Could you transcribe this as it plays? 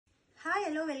Hi,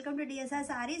 hello, welcome to DSR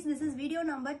Sarees. This is video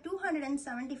number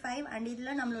 275 and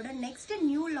idhula nammaloda next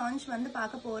new launch vandu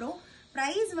paaka porom.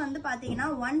 Price vandu pathina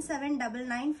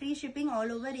 1799 free shipping all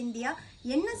over India.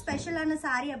 Enna special ana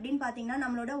saree appdin pathina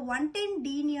nammaloda 110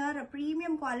 denier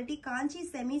premium quality Kanchi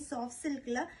semi soft silk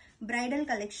la bridal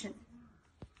collection.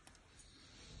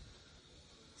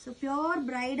 So pure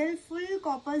bridal full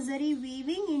copper zari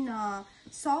weaving in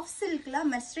soft silk la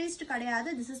mercerized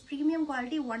kadiyadu. This is premium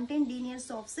quality 110 denier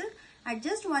soft silk at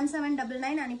just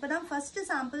 1799 and ipoda first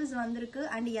samples vandirukku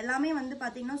and ellame vandu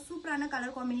pathina superana color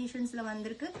combinations la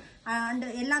vandirukku and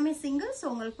ellame single.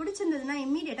 So ungalku pidichirundaduna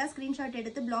immediate screenshot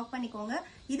eduthu block pannikonga.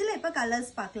 Idhula ipo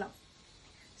colors paakalam.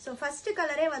 So first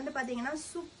color e vandu pathina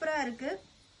super ah irukku.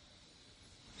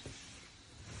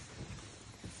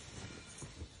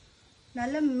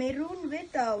 நல்ல maroon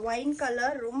with wine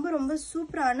colour ரொம்ப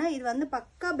சூப்பரான இது வந்து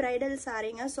பக்கா bridal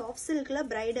சாரீங்க soft சில்க்ல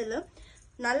bridal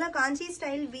நல்ல காஞ்சி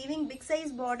style weaving big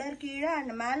size border கீழே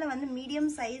and மேல வந்து medium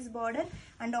size border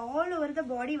and all over the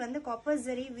பாடி வந்து copper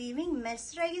zari weaving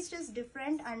மெஸ்டரைஸ்ட் is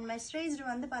different and மெஸ்டரைஸ்டு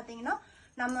வந்து பாத்தீங்கன்னா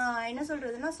நம்ம என்ன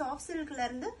சொல்றதுன்னா சாஃப்ட் சில்க்ல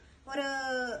இருந்து ஒரு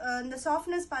இந்த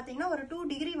சாஃப்ட்னஸ் பாத்தீங்கன்னா ஒரு 2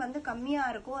 டிகிரி வந்து கம்மியா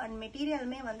இருக்கும் அண்ட்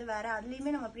மெட்டீரியலுமே வந்து வேற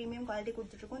அதுலயுமே நம்ம பிரீமியம் குவாலிட்டி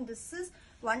கொடுத்துட்டு இருக்கோம். This is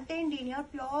 110 denier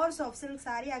pure soft silk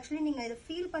sorry. Actually நீங்க இதை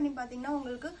ஃபீல் பண்ணி பாத்தீங்கன்னா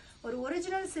உங்களுக்கு ஒரு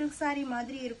ஒரிஜினல் சில்க் சாரி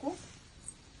மாதிரி இருக்கும்.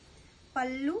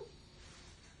 பல்லு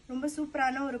ரொம்ப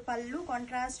சூப்பரான ஒரு பல்லு,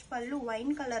 கான்ட்ராஸ்ட் பல்லு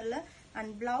ஒயின் கலர்ல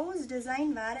அண்ட் பிளவுஸ்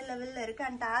டிசைன் வேற லெவல்ல இருக்கு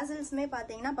அண்ட் டாசல்ஸ்மே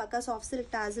பாத்தீங்கன்னா பக்கா soft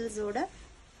silk டாசல்ஸோட.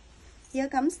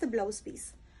 Here comes the blouse piece.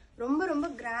 ரொம்ப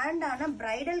கிராண்டான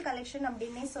பிரைடல் கலெக்ஷன்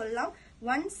அப்படின்னே சொல்லலாம்.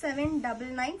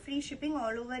 1799 free shipping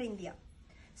all over India.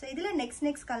 So இதுல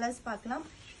நெக்ஸ்ட் கலர்ஸ் பார்க்கலாம்.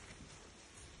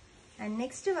 அண்ட்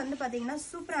நெக்ஸ்ட் வந்து பாத்தீங்கன்னா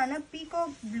சூப்பரான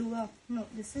peacock ப்ளூவா no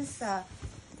this is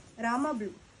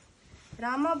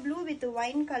Rama blue with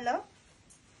wine colour.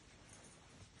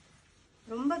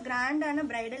 ரொம்ப கிராண்டான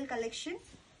பிரைடல் கலெக்ஷன்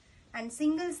அண்ட்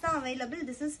சிங்கிள்ஸ் தான் available.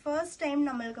 This is first time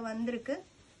நம்மளுக்கு வந்திருக்கு.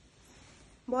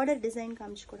 பார்டர் டிசைன்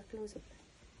காமிச்சு கூட க்ளோஸ் அப்.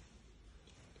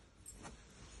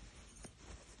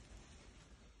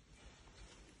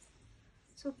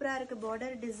 சூப்பரா இருக்கு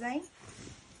பார்டர் டிசைன்.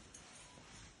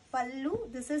 பல்லு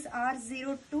this is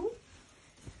R02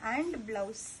 and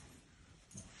blouse.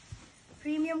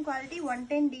 Premium quality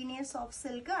 110 denier soft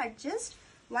silk at just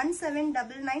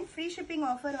 1799 free shipping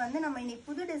offer வந்து நம்ம இன்னைக்கு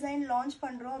புது டிசைன் லான்ச்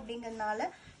பண்றோம் அப்படிங்கறனால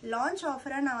லான்ச்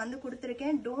ஆஃபரா நான் வந்து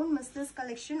கொடுத்திருக்கேன். Don't miss this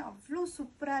collection. அவ்வளோ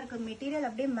சூப்பரா இருக்கு. மெட்டீரியல்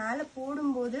அப்படியே மேல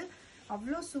போடும்போது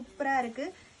அவ்வளோ சூப்பரா இருக்கு.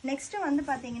 நெக்ஸ்ட் வந்து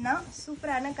பாத்தீங்கன்னா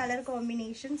சூப்பரான colour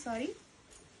combination. Sorry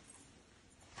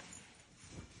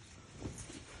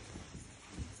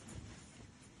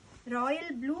Royal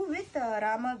blue with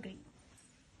Rama green.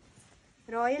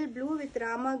 Royal blue with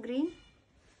Rama green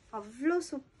அவ்வளோ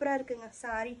சூப்பரா இருக்குங்க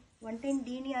சாரி 110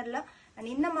 denier அண்ட்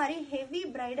இந்த மாதிரி ஹெவி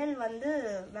பிரைடல் வந்து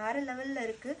வேற லெவல்ல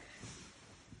இருக்கு.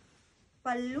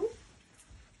 பல்லு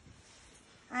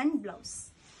and blouse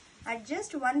at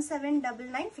just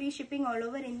 1799 free shipping all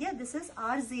over India. This is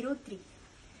R03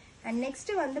 and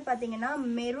next வந்து பாத்தீங்கன்னா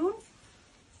maroon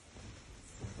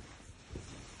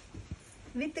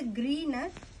with green.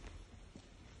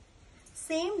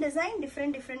 Same design,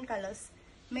 different colors.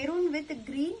 Maroon with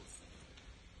green,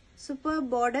 super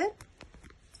border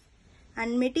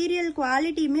and material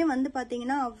quality me வந்து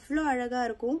பாத்தீங்கன்னா அவ்வளோ அழகா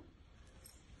இருக்கும்.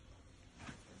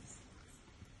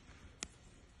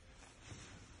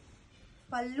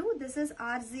 பல்லு this is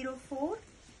R04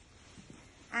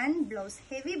 and blouse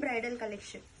heavy bridal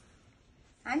collection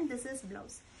and this is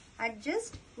blouse at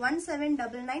just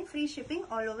 1799 free shipping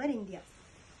all over India.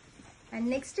 And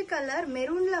next color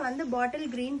மெரூன்ல வந்து bottle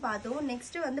green பார்த்தோம்.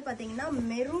 Next வந்து பாத்தீங்கன்னா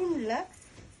மெரூன்ல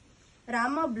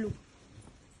ராமா ப்ளூ.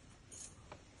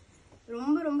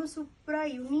 ரொம்ப சூப்பரா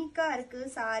யூனிக்கா இருக்கு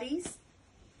சாரீஸ்.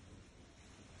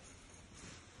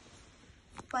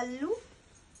 பல்லு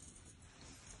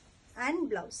and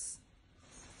blouse.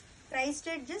 Price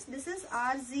tag just this is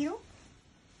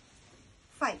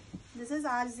R05. This is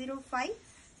R05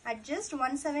 at just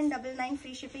 1799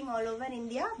 free shipping all over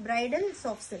India. Bridal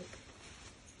soft silk.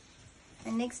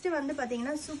 And next வந்து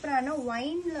பாத்தீங்கன்னா சூப்பரான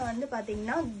ஒயின்ல வந்து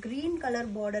பாத்தீங்கன்னா green colour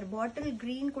border, bottle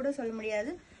green கூட சொல்ல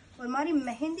முடியாது, ஒரு மாதிரி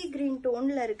மெஹந்தி கிரீன்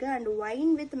டோன்ல இருக்கு and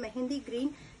wine with mehndi green.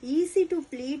 Easy to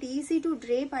pleat, easy to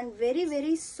drape and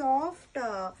very soft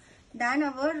than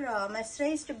our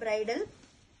mercerized bridal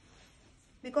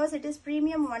because it is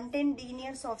premium 110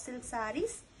 denier soft silk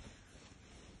sarees.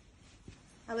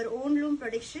 Our own loom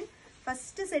production.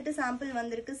 First set sample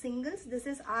வந்திருக்கு singles. This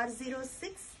is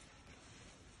R06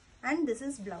 and this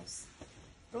is blouse.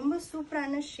 ரொம்ப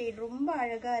சூப்பரான shade, ரொம்ப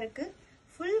அழகா இருக்கு.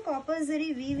 full copper zari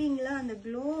weaving la and the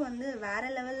glow வந்து வேற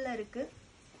லெவல்ல இருக்கு.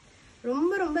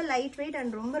 ரொம்ப ரொம்ப லைட் வெயிட்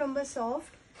அண்ட் ரொம்ப ரொம்ப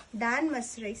soft, Don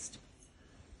மஸ்ரைஸ்ட்.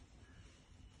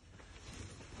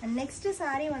 And next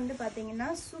saree வந்து பாத்தீங்கன்னா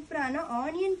சூப்பரான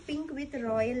onion pink with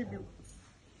Royal blue.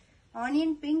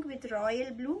 Onion pink with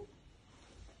Royal blue,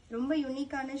 ரொம்ப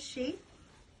யூனிக்கான ஷேட்.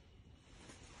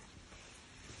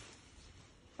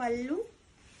 பல்லு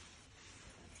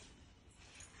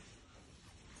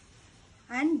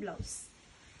and blouse.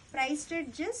 Priced at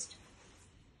just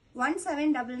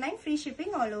 1799, free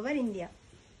shipping all over India.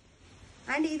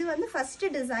 And இது வந்து first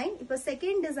design. இப்போ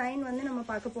second design வந்து நம்ம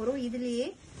பார்க்க போறோம். இதுலயே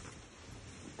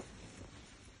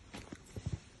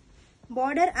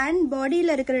border and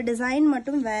bodyல இருக்கிற design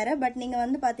மட்டும் வேற, பட் நீங்க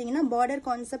வந்து பாத்தீங்கன்னா border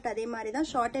concept அதே மாதிரி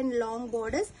தான். short and long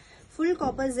borders, full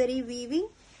copper zari weaving.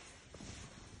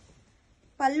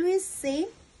 Pallu is same,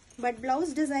 but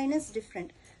blouse design is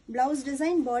different. Blouse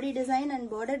design, body design and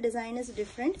border design is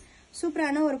different.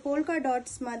 சூப்பரான ஒரு polka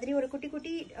dots மாதிரி ஒரு குட்டி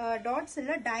குட்டி dots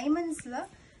இல்ல diamondsல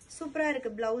சூப்பரா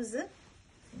இருக்கு blouse.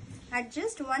 At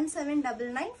just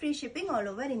 1799, free shipping all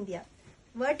over India.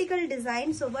 Vertical design,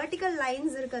 so vertical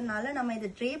lines இருக்கறனால நம்ம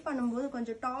இத drape பண்ணும்போது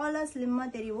கொஞ்சம் டாலா ஸ்லிம்மா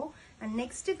தெரியும். And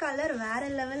next color வேற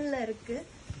லெவல்ல இருக்கு.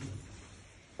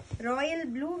 Royal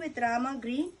blue with rama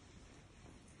green.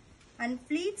 And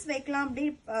pleats வைக்கலாம், அப்படி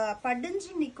படிஞ்சு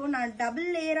நிக்கும். நான் டபுள்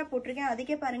லேயரா போட்டிருக்கேன்,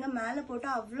 அதுக்கே பாருங்க மேல போட்டா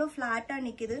அவ்வளோ ஃபிளாட்டா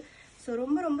நிக்குது. ஸோ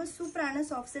ரொம்ப ரொம்ப சூப்பரான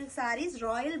soft silk saris.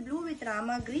 Royal blue with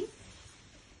Rama green,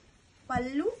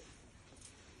 பல்லு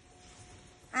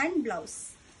and blouse.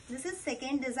 This is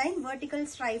second design, vertical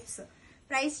stripes.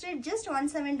 priced at just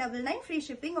 1799, free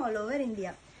shipping all over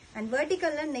India. And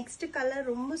verticalல next colour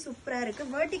ரொம்ப சூப்பரா இருக்கு.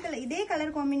 வெர்டிகல் இதே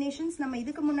கலர் காம்பினேஷன்ஸ் நம்ம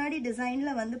இதுக்கு முன்னாடி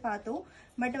டிசைன்ல வந்து பார்த்தோம்.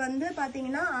 பட் வந்து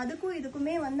பாத்தீங்கன்னா அதுக்கும்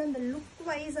இதுக்குமே வந்து அந்த லுக்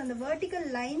வைஸ் அந்த வெர்டிகல்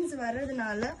லைன்ஸ்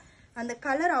வர்றதுனால அந்த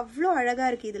கலர் அவ்வளோ அழகா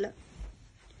இருக்கு இதுல.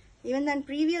 ஈவன் தன்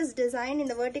ப்ரீவியஸ் டிசைன்,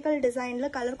 இந்த வெர்டிகல் டிசைன்ல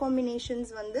கலர்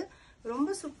காம்பினேஷன்ஸ் வந்து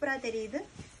ரொம்ப சூப்பரா தெரியுது.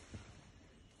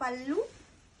 பல்லு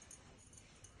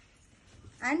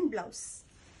and blouse.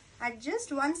 at just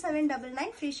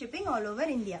 1799, free shipping all over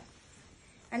India.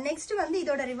 And next வந்து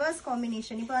இதோட ரிவர்ஸ்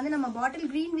காம்பினேஷன். இப்போ வந்து நம்ம பாட்டில்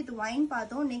கிரீன் வித் வைன்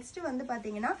பார்த்தோம். நெக்ஸ்ட் வந்து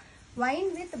பாத்தீங்கன்னா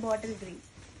வைன் வித் பாட்டில் கிரீன்.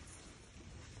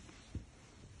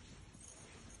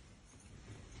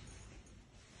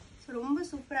 ரொம்ப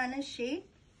சூப்பரான ஷேட்.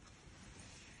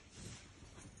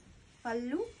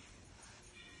 பல்லு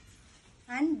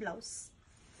and blouse.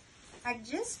 At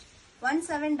just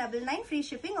 1799, free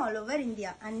shipping all over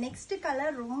India. And next color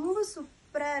ரொம்ப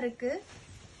சூப்பரா இருக்கு.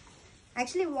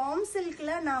 ஆக்சுவலி வார்ம்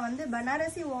சில்க்ல நான் வந்து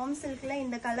பனாரசி வார்ம் சில்க்ல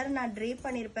இந்த கலர் நான் ட்ரேப்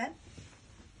பண்ணிருப்பேன்.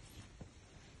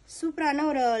 சூப்பரான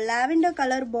ஒரு lavender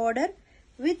colour border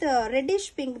with reddish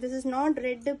pink. This is not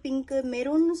red, pink,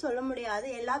 maroon சொல்ல முடியாது,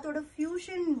 எல்லாத்தோட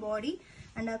ஃபியூஷன் பாடி.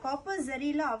 அண்ட் காப்பர்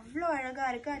ஜரியில அவ்வளோ அழகா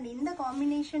இருக்கு. அண்ட் இந்த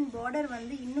காம்பினேஷன் பார்டர்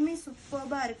வந்து இன்னுமே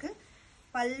சூப்பர்பா இருக்கு.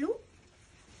 பல்லு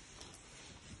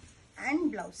and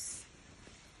blouse.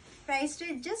 priced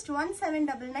at just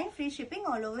 1799, free shipping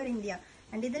all over India.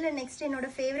 And இதுல நெக்ஸ்ட் என்னோட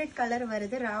ஃபேவரட் கலர்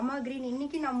வருது, ராமா கிரீன்.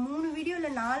 இன்னைக்கு நான் 3 வீடியோல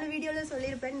 4 வீடியோல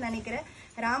சொல்லியிருப்பேன்னு நினைக்கிறேன்.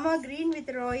 Rama green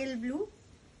with Royal blue.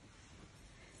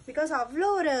 Because அவ்வளோ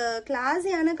ஒரு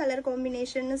கிளாஸியான கலர்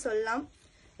காம்பினேஷன் சொல்லலாம்.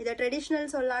 இதை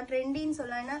ட்ரெடிஷ்னல் சொல்லலாம், ட்ரெண்டின்னு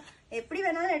சொல்லலாம், ஏன்னா எப்படி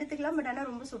வேணாலும் எடுத்துக்கலாம். பட்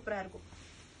ஆனால் ரொம்ப சூப்பரா இருக்கும்.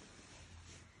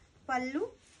 பல்லு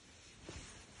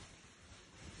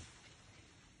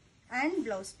and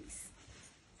blouse piece.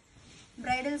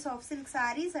 Bridal soft silk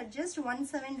sarees at just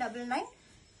 1799,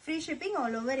 free shipping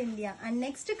all over India. And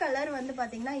next color வந்து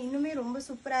பாத்தீங்கன்னா இன்னுமே ரொம்ப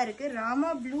சூப்பரா இருக்கு. Rama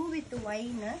blue with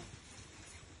wine.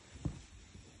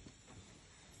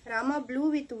 Rama blue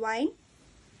with wine.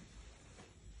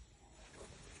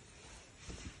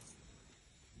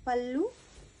 பல்லு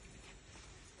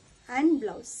and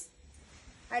blouse.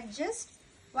 At just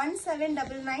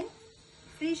 1799,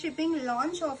 free shipping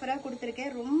launch offer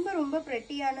கொடுத்திருக்கேன். ரொம்ப ரொம்ப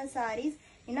பிரெட்டியான sarees.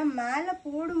 ஏன்னா மேல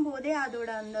போடும் போதே அதோட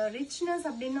அந்த ரிச்னஸ்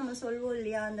அப்படின்னு நம்ம சொல்வோம்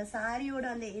இல்லையா, அந்த சாரியோட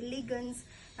அந்த எலிகன்ஸ்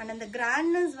அண்ட் அந்த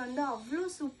கிராண்ட்னஸ் வந்து அவ்வளோ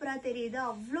சூப்பரா தெரியுது,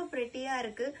 அவ்வளோ பிரெட்டியா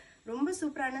இருக்கு. ரொம்ப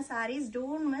சூப்பரான சாரீஸ்,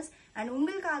 டோன்ட் மிஸ். அண்ட்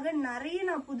உங்களுக்காக நிறைய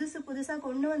நான் புதுசா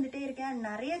கொண்டு வந்துட்டே இருக்கேன். அண்ட்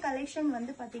நிறைய கலெக்ஷன்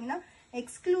வந்து பாத்தீங்கன்னா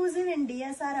எக்ஸ்க்ளூசிவ் அண்ட்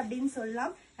டிஎஸ்ஆர் அப்படின்னு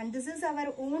சொல்லலாம். And this is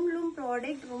our own loom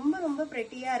product. ரொம்ப ரொம்ப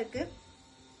பிரெட்டியா இருக்கு.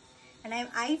 And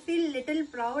I feel little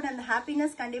proud and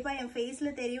happiness கண்டிப்பா என் ஃபேஸ்ல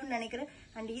தெரியும்னு நினைக்கிறேன்.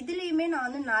 அண்ட் இதுலயுமே நான்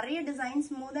வந்து நிறைய designs,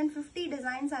 more than 50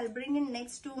 designs I'll bring in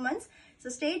next 2 months. So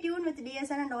stay tuned with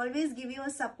DSN and always give your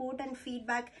support and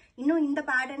feedback. இன்னும் இந்த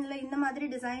பேட்டர்ன்ல இந்த மாதிரி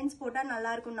டிசைன்ஸ் போட்டா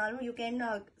நல்லா இருக்கும்னாலும் you can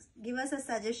give us a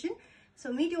suggestion.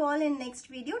 So meet you all in next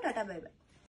video. Tata bye bye.